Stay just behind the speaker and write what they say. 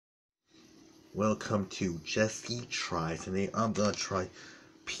Welcome to Jesse Tries. Today I'm gonna try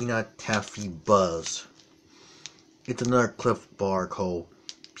Peanut Taffy Buzz. It's another Clif bar called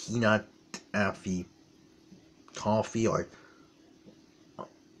Peanut Taffy Toffee or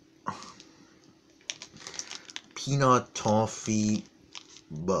Peanut Toffee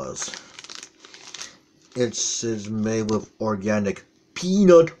Buzz. It's made with organic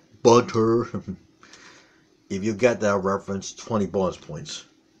peanut butter. If you get that reference, 20 bonus points.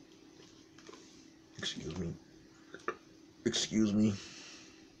 Excuse me.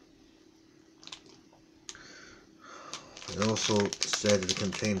 It also said it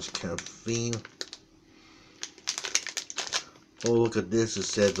contains caffeine. Oh, look at this. It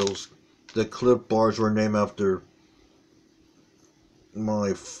said the Clif bars were named after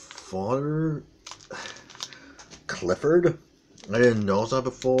my father, Clifford. I didn't know that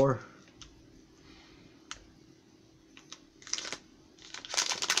before.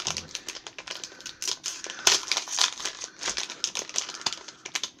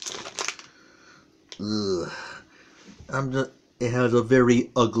 Ugh. It has a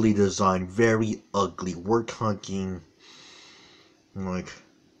very ugly design. Very ugly. We're talking like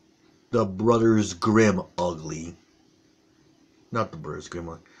the Brothers Grimm ugly. Not the Brothers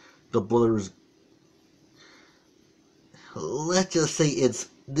Grimm. The Brothers. Let's just say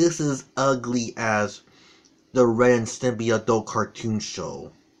this is ugly as the Ren and Stimpy adult cartoon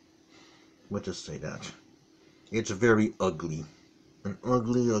show. Let's just say that. It's very ugly. An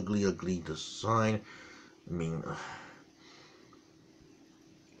ugly design. I mean,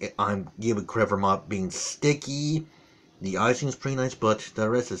 I'm giving credit for not being sticky. The icing's pretty nice, but the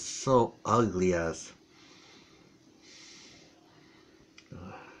rest is so ugly as.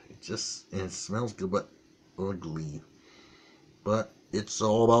 It smells good, but ugly. But it's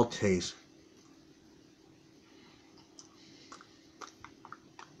all about taste.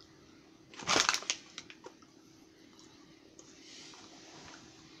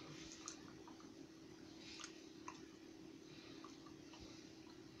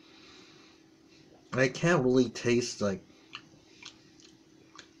 I can't really taste like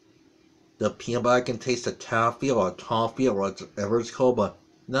the peanut butter. I can taste the taffy or toffee or whatever it's called, but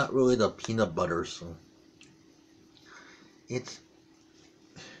not really the peanut butter. So it's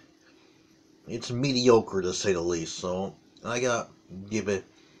mediocre to say the least. So I gotta give it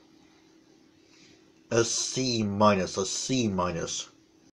a C minus.